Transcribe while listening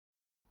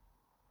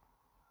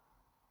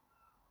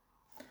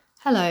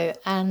Hello,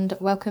 and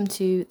welcome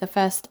to the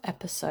first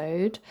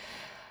episode.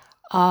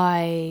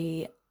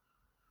 I'm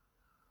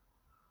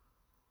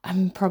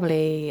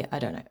probably, I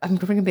don't know, I'm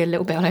probably going to be a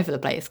little bit all over the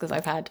place because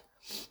I've had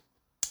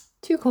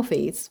two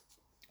coffees,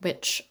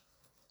 which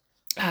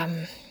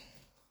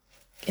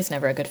is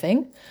never a good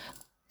thing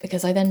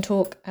because I then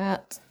talk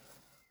at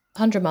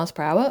 100 miles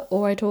per hour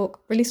or I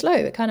talk really slow.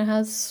 It kind of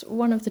has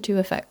one of the two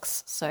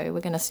effects. So we're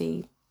going to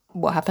see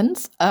what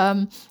happens.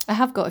 I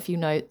have got a few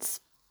notes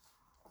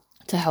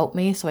to help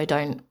me so I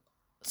don't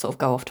sort of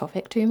go off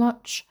topic too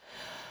much.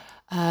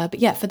 But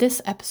yeah, for this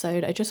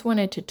episode, I just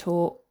wanted to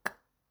talk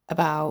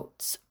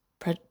about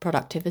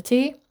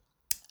productivity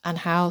and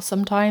how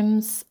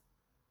sometimes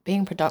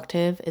being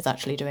productive is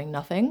actually doing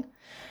nothing.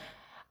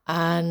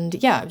 And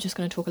yeah, I'm just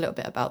going to talk a little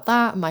bit about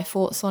that and my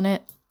thoughts on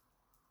it.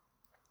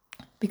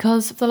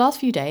 Because for the last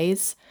few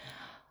days,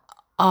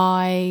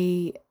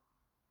 I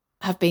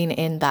have been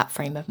in that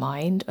frame of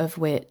mind of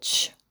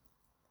which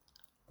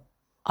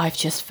I've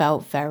just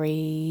felt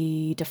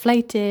very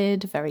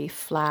deflated, very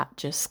flat,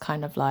 just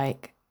kind of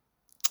like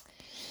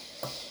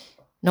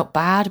not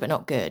bad, but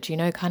not good,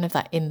 kind of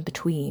that in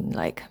between,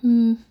 like,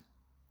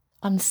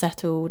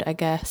 unsettled, I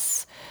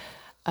guess.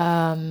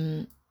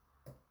 Meh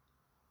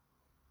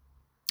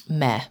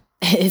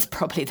is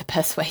probably the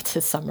best way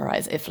to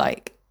summarize. If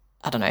like,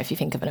 I don't know, if you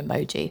think of an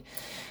emoji,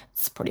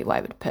 it's probably what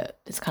I would put.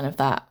 It's kind of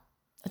that.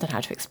 I don't know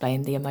how to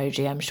explain the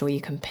emoji. I'm sure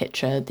you can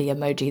picture the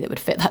emoji that would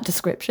fit that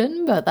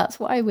description, but that's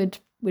what I would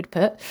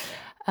put.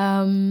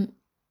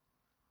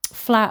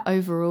 Flat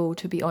overall,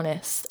 to be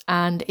honest.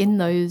 And in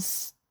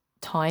those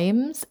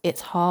times,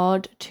 it's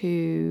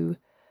harder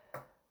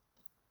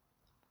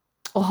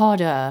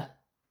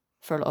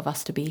for a lot of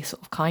us to be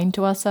sort of kind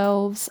to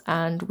ourselves.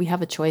 And we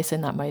have a choice in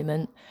that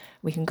moment.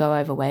 We can go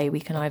either way. We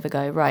can either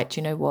go, right,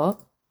 do you know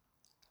what?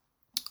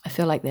 I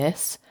feel like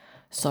this.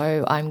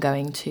 So I'm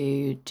going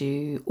to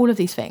do all of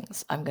these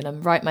things. I'm going to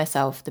write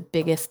myself the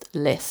biggest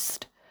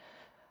list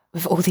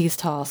with all these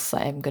tasks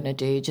that I'm going to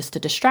do just to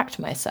distract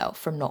myself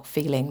from not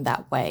feeling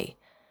that way.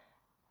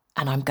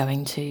 And I'm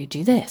going to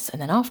do this. And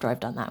then after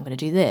I've done that, I'm going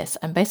to do this.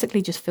 And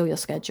basically just fill your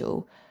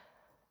schedule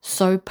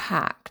so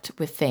packed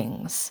with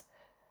things.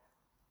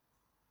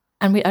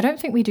 And I don't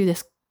think we do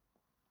this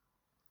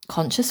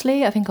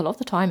consciously. I think a lot of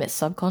the time it's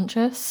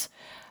subconscious.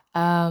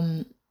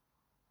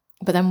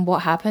 But then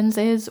what happens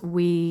is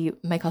we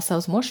make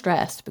ourselves more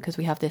stressed because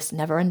we have this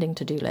never-ending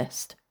to-do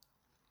list.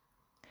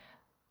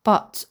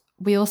 But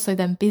we also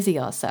then busy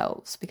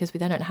ourselves because we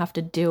then don't have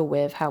to deal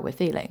with how we're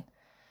feeling.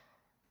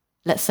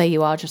 Let's say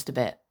you are just a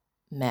bit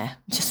meh,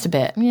 just a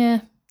bit,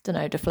 don't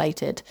know,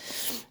 deflated.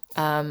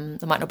 There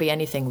might not be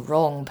anything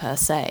wrong per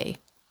se.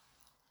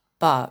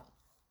 But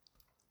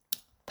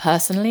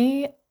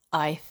personally,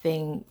 I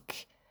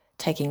think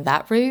taking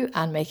that route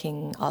and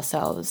making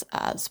ourselves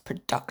as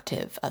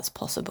productive as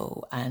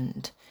possible.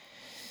 And,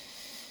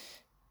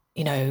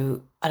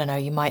 I don't know,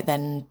 you might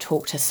then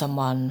talk to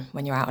someone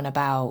when you're out and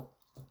about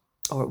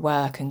or at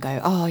work and go,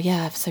 oh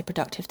yeah, I'm so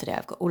productive today.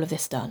 I've got all of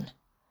this done.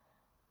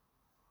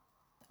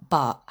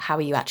 But how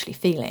are you actually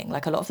feeling?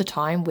 Like a lot of the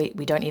time, we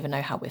don't even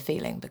know how we're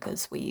feeling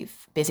because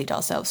we've busied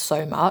ourselves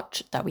so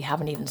much that we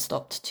haven't even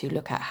stopped to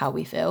look at how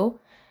we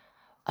feel.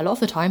 A lot of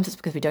the times it's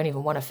because we don't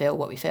even want to feel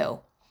what we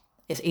feel.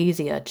 It's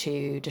easier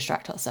to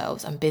distract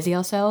ourselves and busy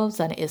ourselves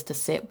than it is to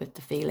sit with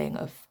the feeling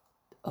of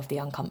the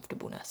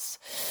uncomfortableness.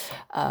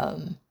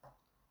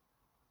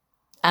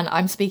 And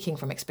I'm speaking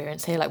from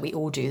experience here, like we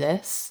all do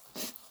this,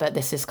 but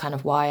this is kind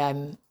of why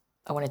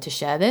I wanted to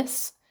share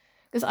this,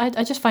 because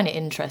I just find it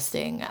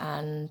interesting.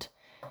 And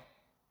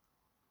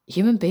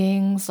human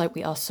beings, like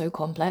we are so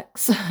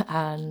complex,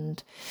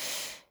 and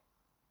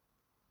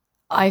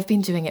I've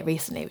been doing it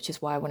recently, which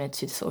is why I wanted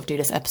to sort of do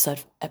this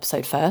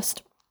episode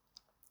first,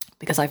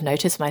 because I've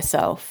noticed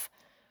myself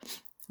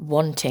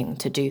wanting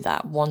to do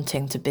that,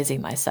 wanting to busy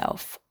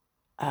myself.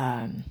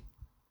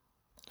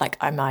 Like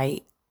I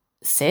might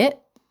sit,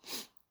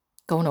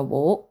 go on a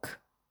walk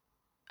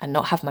and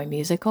not have my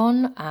music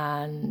on.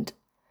 And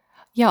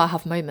yeah, I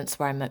have moments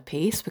where I'm at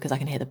peace because I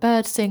can hear the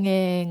birds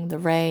singing, the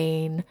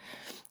rain.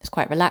 It's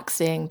quite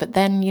relaxing. But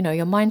then,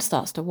 your mind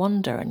starts to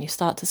wander and you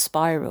start to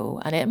spiral.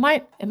 And it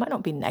might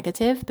not be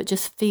negative, but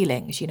just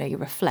feelings, you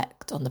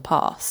reflect on the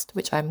past,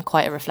 which I'm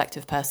quite a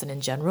reflective person in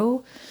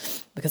general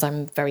because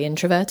I'm very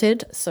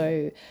introverted.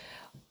 So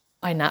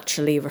I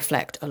naturally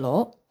reflect a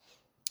lot.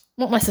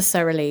 Not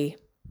necessarily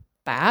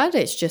bad.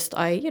 It's just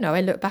I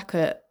look back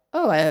at,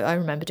 I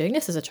remember doing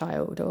this as a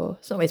child, or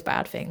it's not always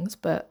bad things,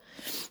 but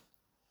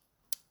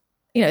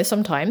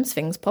sometimes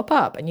things pop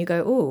up and you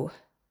go, oh,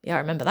 yeah, I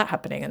remember that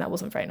happening and that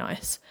wasn't very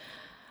nice.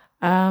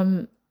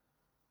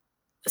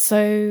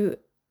 So,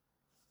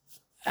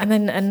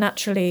 and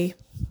naturally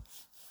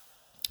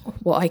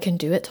what I can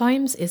do at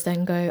times is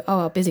then go, oh,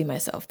 I'll busy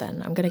myself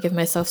then. I'm going to give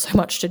myself so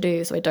much to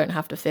do so I don't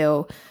have to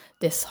feel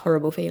this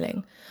horrible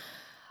feeling,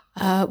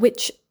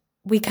 which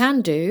we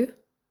can do,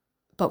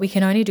 but we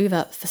can only do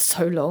that for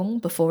so long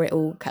before it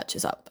all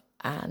catches up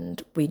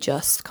and we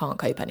just can't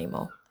cope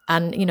anymore.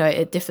 And,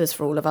 it differs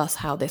for all of us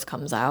how this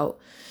comes out.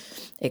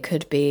 It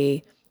could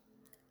be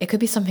it could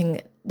be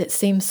something that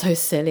seems so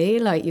silly,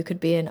 like you could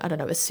be in, I don't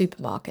know, a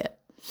supermarket,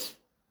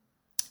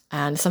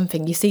 and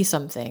you see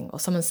something, or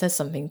someone says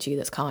something to you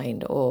that's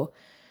kind, or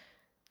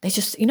they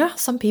just, you know how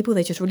some people,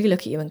 they just really look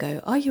at you and go,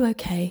 are you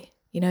okay?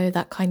 You know,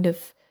 that kind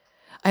of,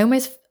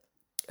 it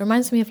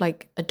reminds me of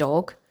like a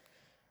dog,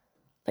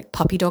 like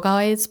puppy dog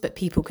eyes, but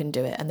people can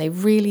do it. And they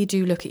really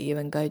do look at you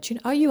and go,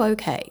 are you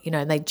okay? You know,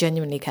 and they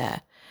genuinely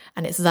care.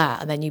 And it's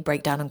that, and then you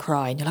break down and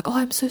cry, and you're like, oh,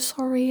 I'm so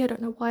sorry. I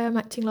don't know why I'm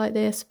acting like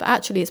this. But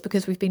actually, it's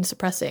because we've been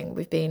suppressing,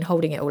 we've been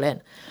holding it all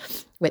in,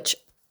 which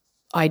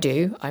I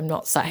do. I'm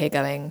not sat here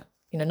going,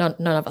 you know,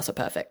 none of us are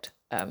perfect.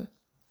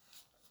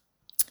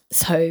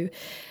 So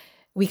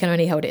we can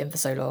only hold it in for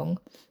so long.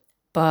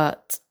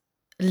 But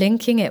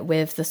linking it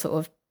with the sort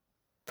of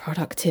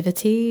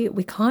productivity,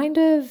 we kind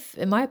of,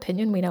 in my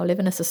opinion, we now live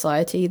in a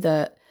society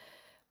that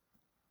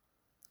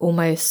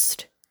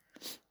almost,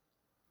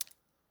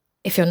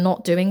 if you're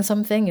not doing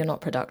something, you're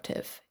not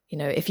productive. You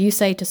know, if you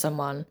say to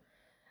someone,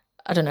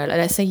 I don't know,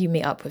 let's say you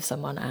meet up with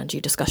someone and you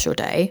discuss your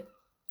day,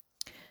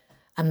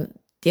 and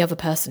the other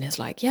person is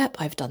like, yep,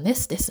 I've done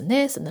this, this and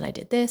this, and then I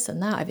did this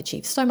and that, I've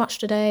achieved so much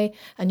today.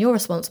 And your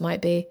response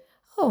might be,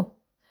 oh,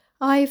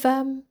 I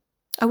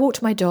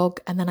walked my dog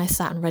and then I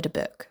sat and read a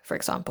book, for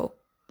example.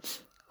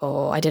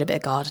 Or I did a bit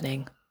of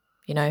gardening,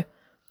 you know,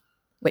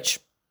 which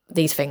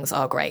these things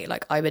are great.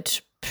 Like I would,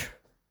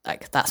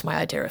 like, that's my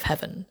idea of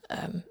heaven.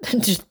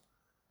 Just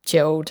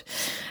chilled,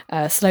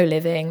 slow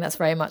living. That's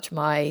very much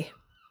my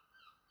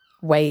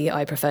way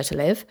I prefer to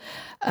live.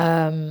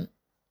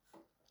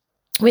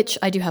 Which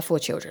I do have 4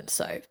 children.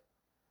 So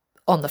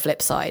on the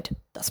flip side,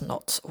 that's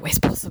not always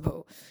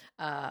possible.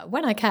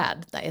 When I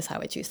can, that is how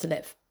I choose to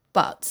live.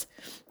 But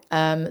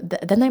then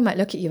they might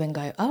look at you and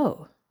go,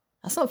 oh,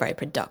 that's not very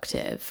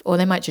productive. Or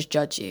they might just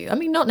judge you. I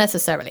mean, not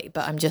necessarily,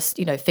 but I'm just,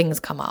 you know, things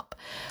come up.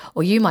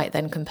 Or you might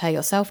then compare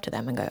yourself to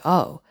them and go,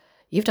 oh,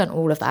 you've done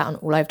all of that, and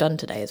all I've done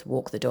today is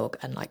walk the dog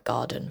and like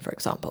garden, for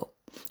example,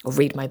 or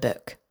read my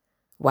book.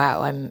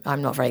 Wow,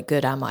 I'm not very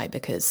good, am I?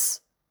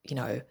 Because, you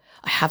know,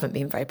 I haven't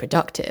been very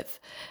productive.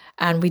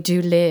 And we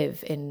do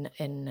live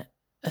in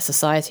a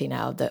society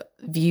now that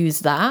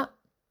views that,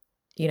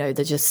 you know,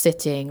 they're just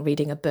sitting,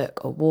 reading a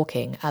book or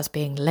walking as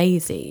being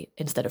lazy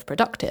instead of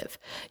productive.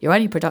 You're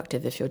only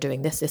productive if you're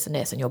doing this, this and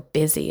this, and you're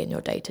busy in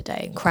your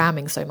day-to-day and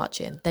cramming so much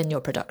in, then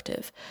you're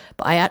productive.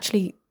 But I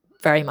actually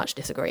very much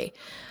disagree.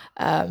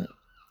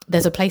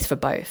 There's a place for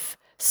both.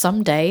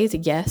 Some days,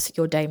 yes,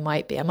 your day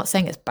might be, I'm not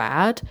saying it's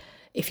bad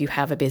if you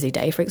have a busy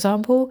day, for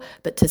example,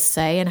 but to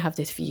say and have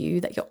this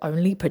view that you're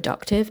only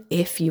productive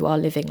if you are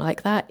living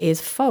like that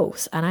is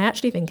false. And I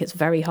actually think it's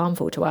very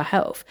harmful to our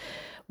health.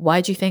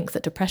 Why do you think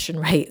that depression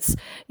rates,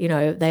 you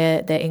know,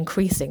 they're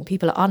increasing?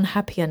 People are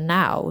unhappier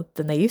now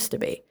than they used to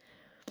be.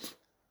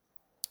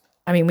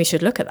 I mean, we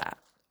should look at that.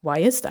 Why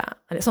is that?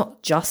 And it's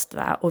not just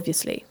that,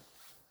 obviously.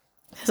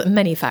 There's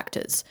many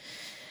factors.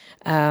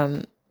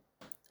 But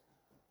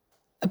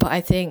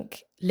I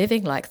think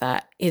living like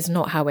that is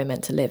not how we're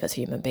meant to live as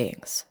human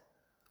beings.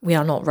 We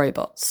are not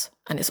robots.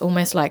 And it's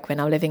almost like we're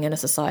now living in a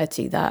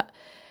society that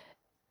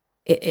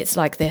it's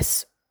like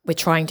this. We're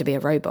trying to be a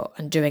robot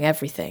and doing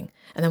everything,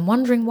 and then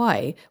wondering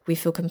why we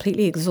feel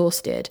completely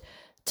exhausted,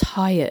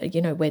 tired.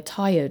 You know, we're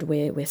tired,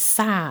 we're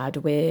sad,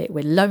 we're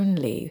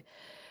lonely.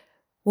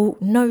 Well,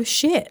 no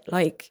shit.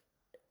 Like,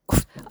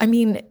 I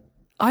mean,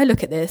 I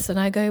look at this and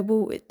I go,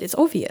 well, it's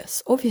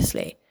obvious,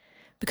 obviously,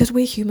 because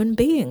we're human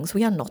beings.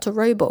 We are not a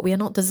robot. We are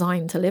not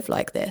designed to live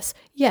like this.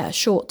 Yeah,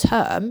 short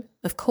term,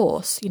 of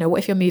course. You know, what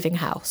if you're moving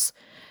house?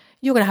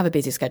 You're going to have a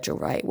busy schedule,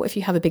 right? What if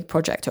you have a big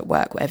project at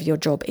work, whatever your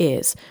job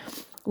is?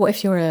 What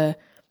if you're a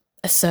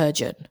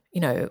surgeon?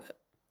 You know,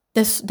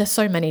 there's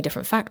so many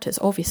different factors,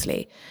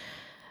 obviously,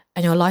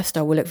 and your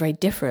lifestyle will look very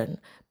different.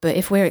 But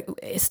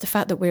it's the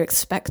fact that we're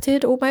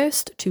expected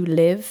almost to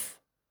live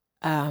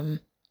in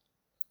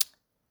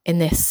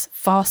this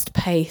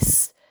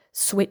fast-paced,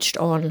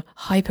 switched-on,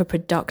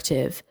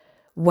 hyper-productive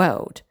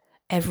world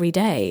every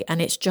day,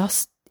 and it's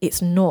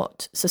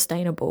not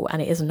sustainable,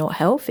 and it is not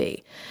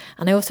healthy.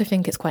 And I also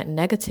think it's quite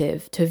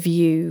negative to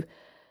view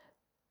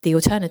the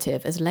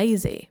alternative as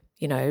lazy.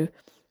 You know,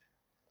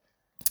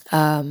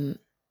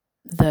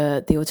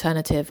 the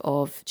alternative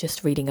of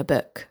just reading a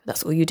book,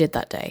 that's all you did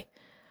that day.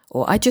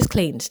 Or I just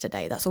cleaned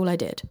today, that's all I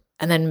did.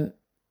 And then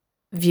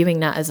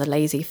viewing that as a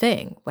lazy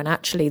thing, when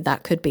actually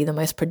that could be the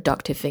most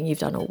productive thing you've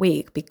done all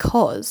week,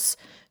 because,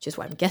 which is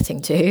what I'm getting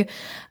to,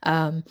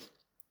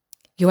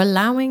 you're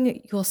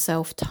allowing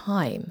yourself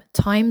time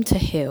to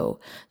heal,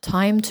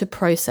 time to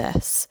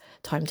process,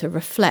 time to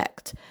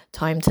reflect,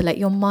 time to let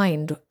your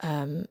mind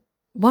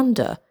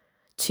wander,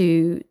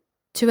 to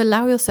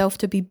allow yourself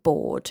to be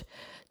bored,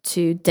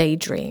 to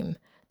daydream,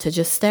 to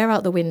just stare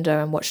out the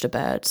window and watch the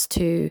birds,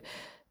 to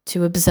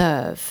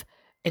observe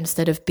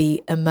instead of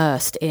be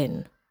immersed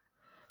in.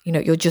 You know,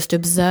 you're just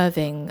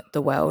observing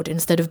the world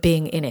instead of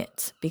being in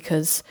it,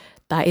 because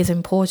that is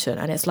important.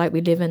 And it's like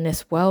we live in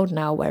this world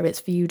now where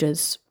it's viewed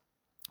as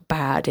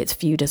bad, it's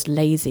viewed as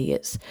lazy,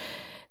 it's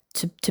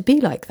to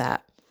be like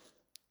that.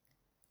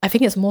 I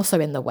think it's more so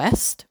in the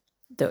West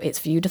that it's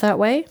viewed that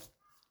way.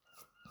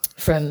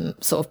 from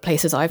sort of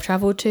places I've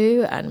traveled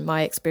to and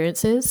my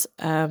experiences.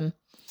 It's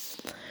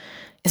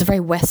a very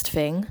West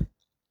thing.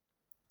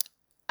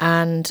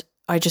 And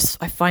I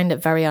find it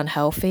very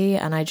unhealthy,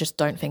 and I just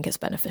don't think it's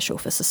beneficial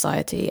for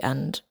society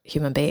and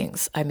human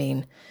beings. I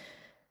mean,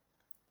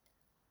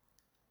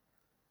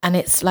 and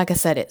it's like I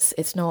said,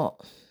 it's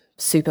not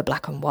super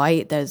black and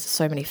white. There's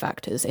so many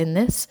factors in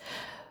this.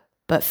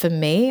 But for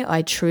me,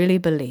 I truly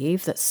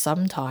believe that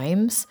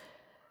sometimes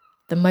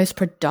the most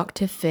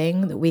productive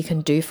thing that we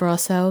can do for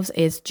ourselves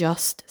is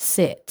just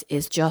sit,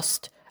 is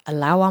just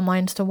allow our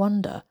minds to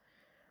wander.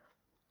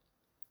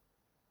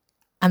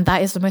 And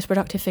that is the most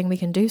productive thing we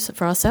can do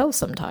for ourselves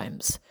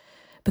sometimes.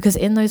 Because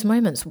in those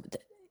moments,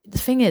 the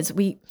thing is,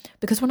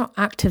 because we're not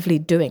actively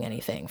doing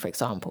anything, for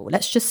example,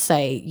 let's just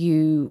say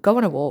you go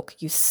on a walk,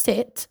 you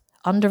sit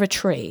under a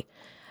tree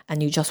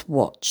and you just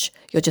watch.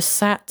 You're just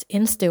sat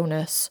in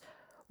stillness,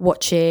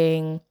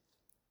 watching,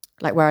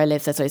 like where I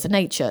live, there's loads of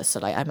nature. So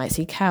like I might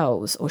see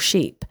cows or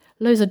sheep,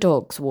 loads of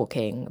dogs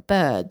walking,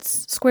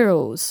 birds,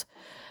 squirrels,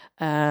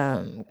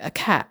 a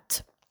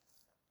cat.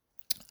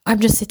 I'm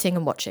just sitting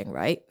and watching,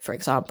 right? For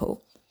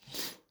example.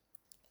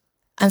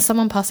 And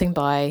someone passing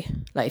by,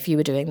 like if you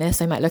were doing this,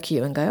 they might look at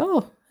you and go,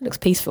 oh, it looks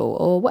peaceful,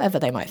 or whatever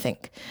they might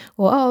think.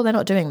 Or, oh, they're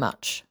not doing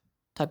much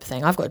type of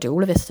thing. I've got to do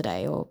all of this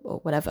today or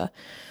whatever.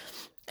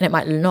 And it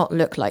might not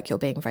look like you're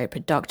being very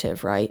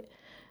productive, right?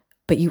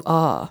 But you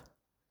are.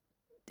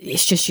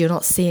 It's just you're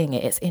not seeing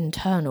it. It's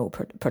internal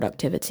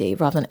productivity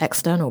rather than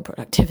external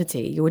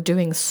productivity. You're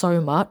doing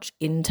so much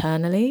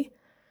internally.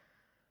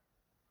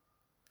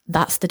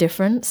 That's the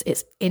difference.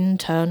 It's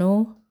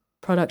internal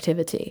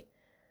productivity.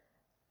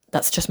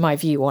 That's just my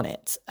view on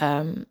it.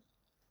 And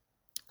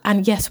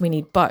yes, we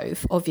need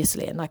both,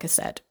 obviously. And like I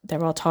said,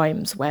 there are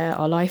times where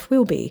our life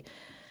will be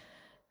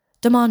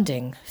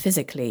demanding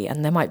physically,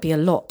 and there might be a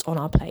lot on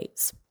our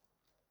plates.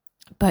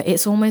 But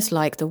it's almost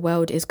like the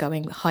world is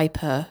going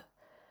hyper,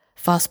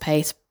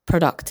 fast-paced,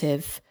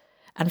 productive,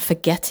 and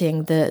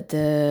forgetting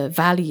the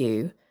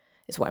value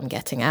is what I'm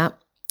getting at.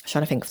 I'm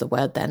trying to think of the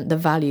word then. The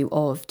value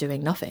of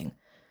doing nothing.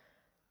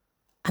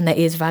 And there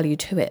is value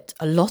to it,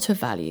 a lot of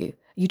value.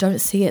 You don't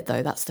see it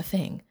though, that's the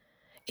thing.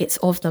 It's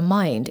of the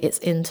mind, it's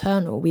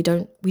internal. We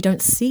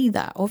don't see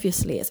that,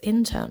 obviously, it's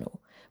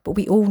internal. But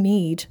we all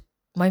need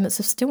moments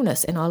of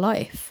stillness in our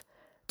life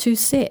to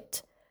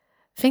sit.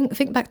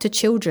 Think back to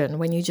children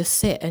when you just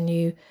sit and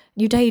you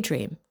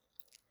daydream.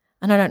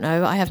 And I don't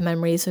know, I have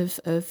memories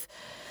of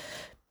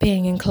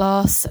being in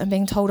class and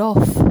being told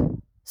off.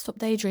 Stop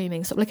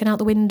daydreaming, stop looking out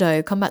the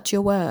window, come back to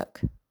your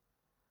work.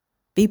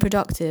 Be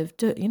productive.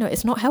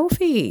 It's not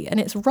healthy and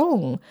it's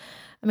wrong.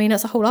 I mean,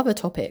 that's a whole other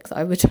topic that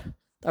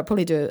I'd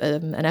probably do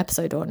an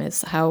episode on,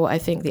 is how I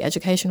think the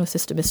educational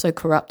system is so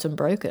corrupt and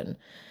broken.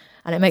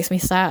 And it makes me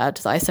sad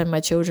that I send my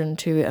children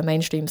to a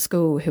mainstream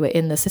school who are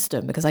in the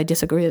system, because I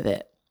disagree with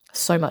it.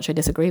 So much I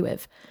disagree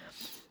with.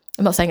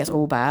 I'm not saying it's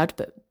all bad,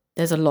 but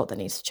there's a lot that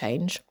needs to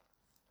change.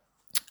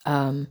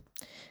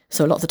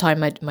 So a lot of the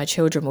time my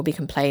children will be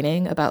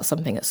complaining about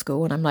something at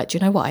school, and I'm like, do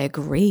you know what? I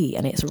agree,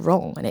 and it's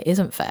wrong and it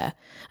isn't fair.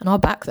 And I'll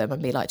back them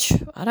and be like,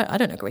 I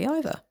don't agree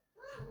either.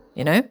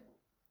 You know?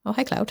 Oh,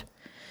 hi, Cloud.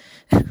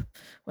 One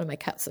of my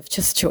cats have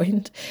just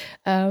joined.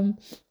 But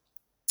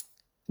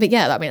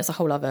yeah, I mean, it's a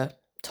whole other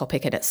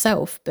topic in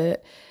itself,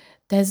 but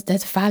there's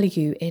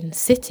value in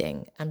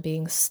sitting and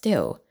being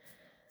still.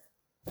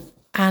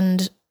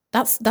 And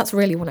that's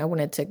really what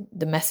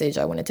the message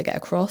I wanted to get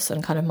across,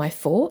 and kind of my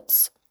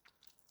thoughts.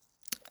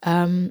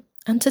 And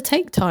to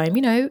take time,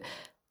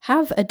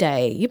 have a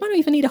day. You might not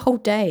even need a whole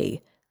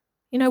day.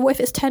 What if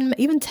it's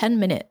 10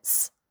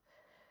 minutes?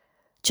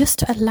 Just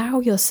to allow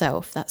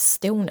yourself that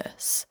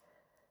stillness.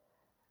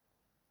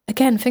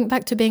 Again, think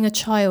back to being a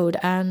child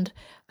and,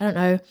 I don't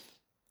know,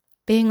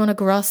 being on a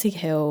grassy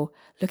hill,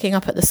 looking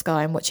up at the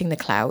sky and watching the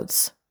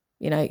clouds.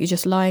 You're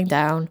just lying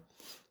down,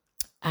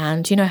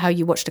 and you know how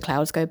you watch the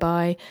clouds go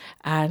by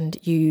and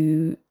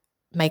you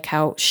make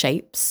out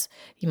shapes.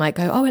 You might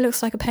go, oh, it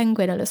looks like a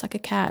penguin, it looks like a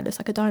cat, it looks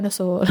like a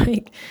dinosaur,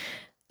 like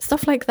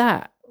stuff like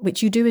that,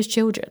 which you do as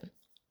children.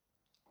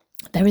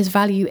 There is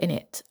value in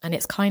it. And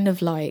it's kind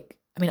of like,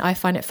 I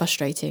find it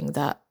frustrating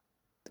that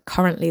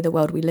currently the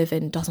world we live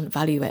in doesn't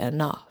value it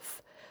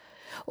enough.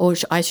 Or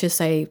I should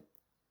say,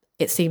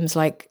 it seems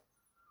like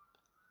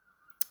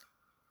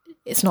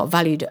it's not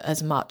valued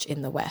as much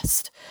in the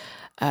West.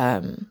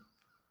 Even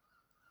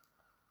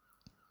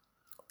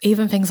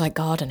things like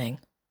gardening.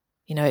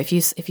 If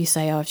you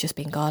say, oh, I've just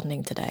been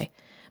gardening today,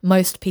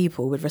 most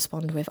people would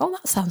respond with, oh,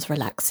 that sounds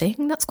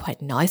relaxing. That's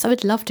quite nice. I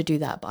would love to do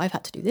that, but I've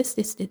had to do this.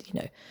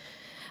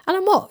 And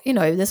I'm not,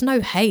 there's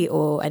no hate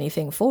or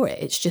anything for it.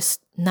 It's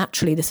just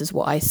naturally, this is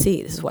what I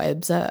see. This is what I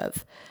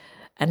observe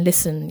and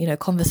listen,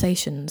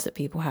 conversations that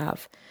people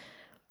have.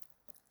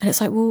 And it's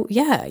like, well,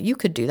 yeah, you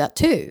could do that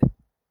too.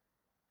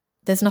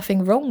 There's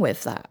nothing wrong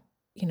with that,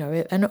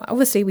 and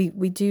obviously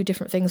we do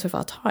different things with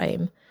our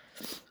time.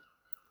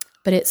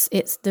 But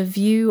it's the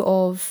view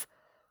of,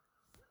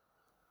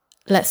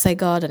 let's say,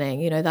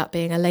 gardening, that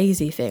being a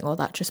lazy thing, or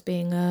that just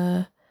being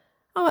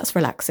that's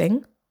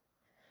relaxing.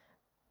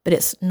 But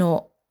it's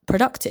not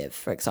productive,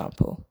 for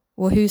example.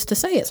 Well, who's to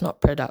say it's not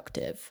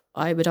productive?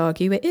 I would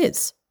argue it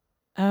is.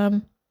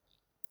 So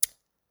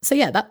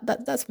yeah,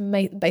 that's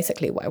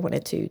basically what I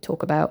wanted to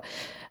talk about.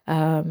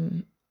 I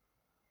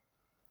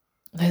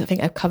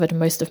think I've covered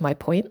most of my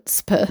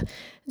points, but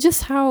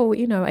just how,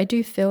 I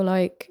do feel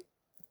like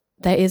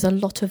there is a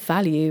lot of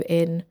value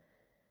in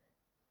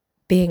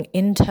being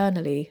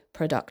internally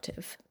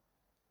productive.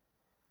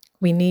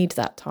 We need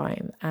that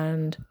time.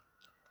 And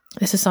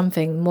this is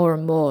something more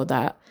and more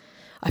that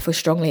I feel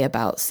strongly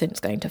about since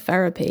going to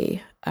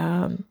therapy.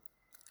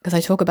 Because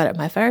I talk about it with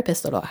my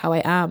therapist a lot, how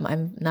I am.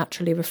 I'm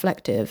naturally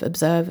reflective,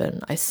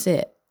 observant. I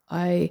sit.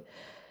 I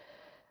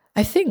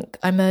think.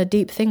 I'm a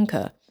deep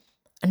thinker.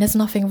 And there's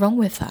nothing wrong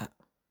with that.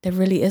 There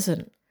really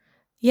isn't.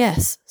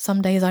 Yes,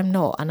 some days I'm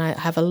not, and I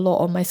have a lot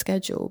on my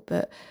schedule,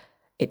 but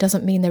it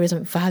doesn't mean there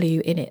isn't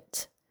value in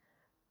it.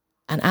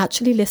 And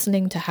actually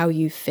listening to how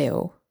you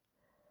feel.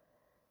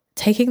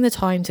 Taking the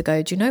time to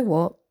go, do you know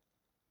what?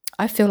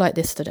 I feel like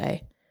this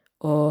today.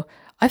 Or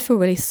I feel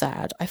really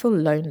sad. I feel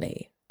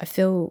lonely. I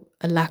feel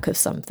a lack of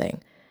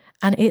something.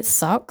 And it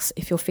sucks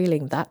if you're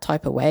feeling that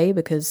type of way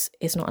because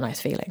it's not a nice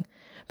feeling.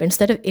 But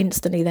instead of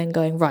instantly then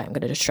going, right, I'm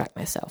going to distract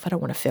myself. I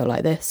don't want to feel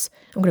like this.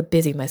 I'm going to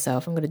busy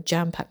myself. I'm going to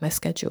jam pack my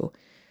schedule.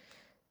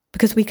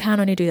 Because we can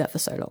only do that for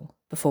so long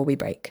before we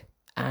break.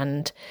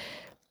 And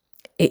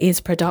it is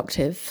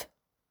productive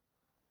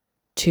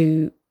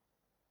to,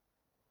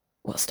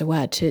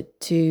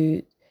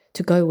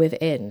 to go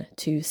within,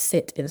 to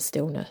sit in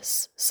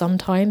stillness.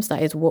 Sometimes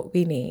that is what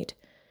we need.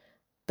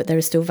 But there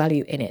is still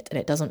value in it, and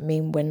it doesn't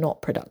mean we're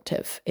not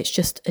productive. It's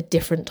just a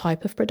different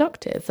type of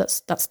productive.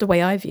 That's the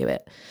way I view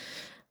it.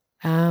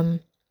 So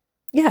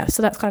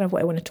that's kind of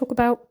what I want to talk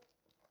about.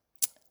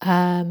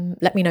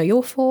 Let me know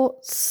your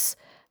thoughts,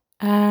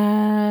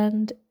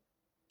 and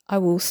I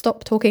will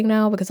stop talking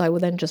now because I will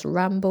then just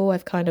ramble.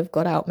 I've kind of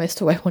got out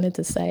most of what I wanted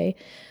to say.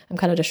 I'm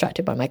kind of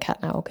distracted by my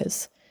cat now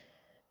because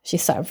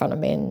she's sat in front of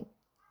me, and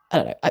I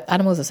don't know.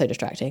 Animals are so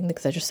distracting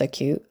because they're just so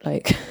cute.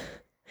 Like.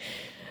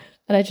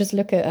 And I just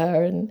look at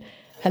her and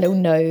her little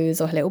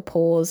nose or her little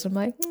paws. And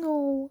I'm like,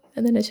 oh.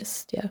 And then it's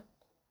just, yeah.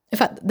 In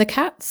fact, my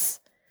cats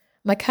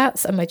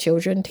and my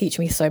children teach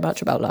me so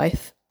much about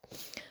life.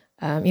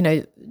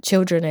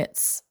 Children,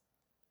 it's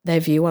their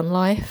view on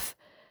life.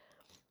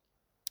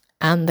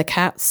 And the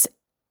cats,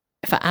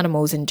 for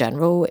animals in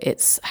general,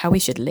 it's how we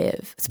should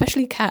live,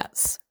 especially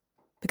cats.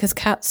 Because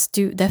cats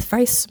they're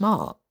very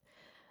smart.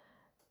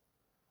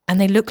 And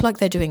they look like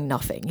they're doing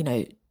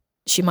nothing.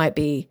 She might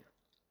be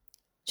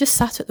just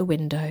sat at the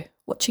window,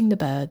 watching the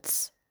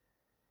birds.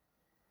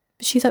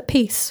 But she's at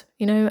peace,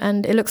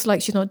 and it looks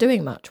like she's not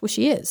doing much. Well,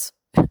 she is.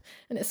 And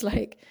it's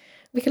like,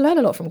 we can learn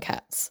a lot from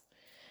cats.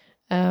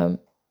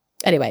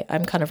 Anyway,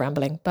 I'm kind of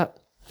rambling, but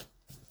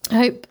I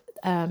hope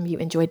you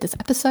enjoyed this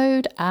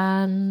episode.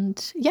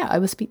 And yeah, I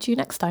will speak to you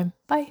next time.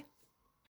 Bye.